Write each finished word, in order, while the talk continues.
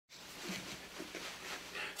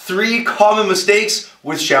3 common mistakes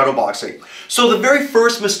with shadowboxing. So the very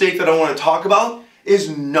first mistake that I want to talk about is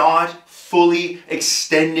not fully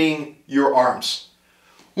extending your arms.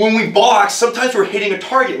 When we box, sometimes we're hitting a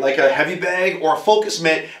target like a heavy bag or a focus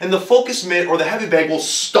mitt, and the focus mitt or the heavy bag will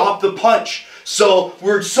stop the punch. So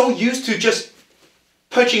we're so used to just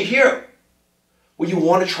punching here. What you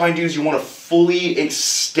want to try and do is you want to fully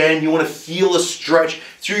extend. You want to feel a stretch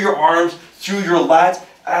through your arms, through your lats.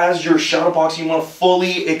 As you're shadowboxing, you want to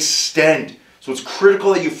fully extend. So it's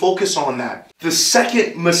critical that you focus on that. The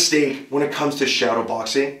second mistake when it comes to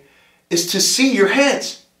shadowboxing is to see your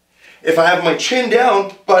hands. If I have my chin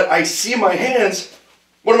down, but I see my hands,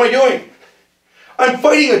 what am I doing? I'm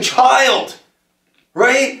fighting a child,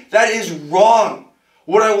 right? That is wrong.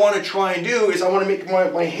 What I want to try and do is I want to make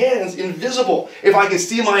my hands invisible. If I can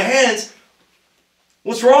see my hands,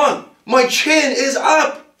 what's wrong? My chin is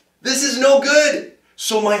up. This is no good.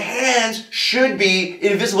 So my hands should be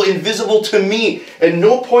invisible to me. At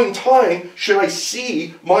no point in time should I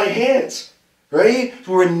see my hands, right?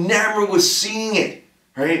 We're enamored with seeing it,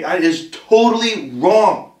 right? That is totally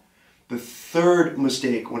wrong. The third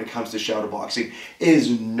mistake when it comes to shadowboxing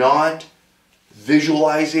is not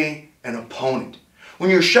visualizing an opponent. When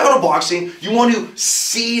you're shadowboxing, you want to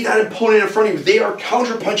see that opponent in front of you. They are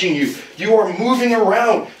counterpunching you. You are moving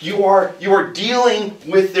around. You are dealing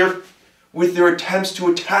with their attempts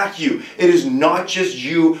to attack you. It is not just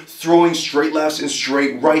you throwing straight lefts and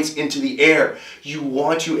straight rights into the air. You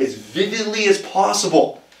want to, as vividly as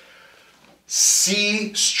possible,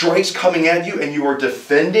 see strikes coming at you, and you are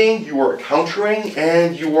defending, you are countering,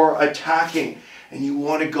 and you are attacking. And you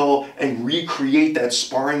want to go and recreate that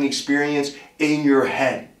sparring experience in your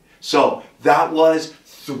head. So that was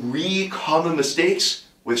 3 common mistakes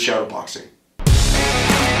with shadowboxing.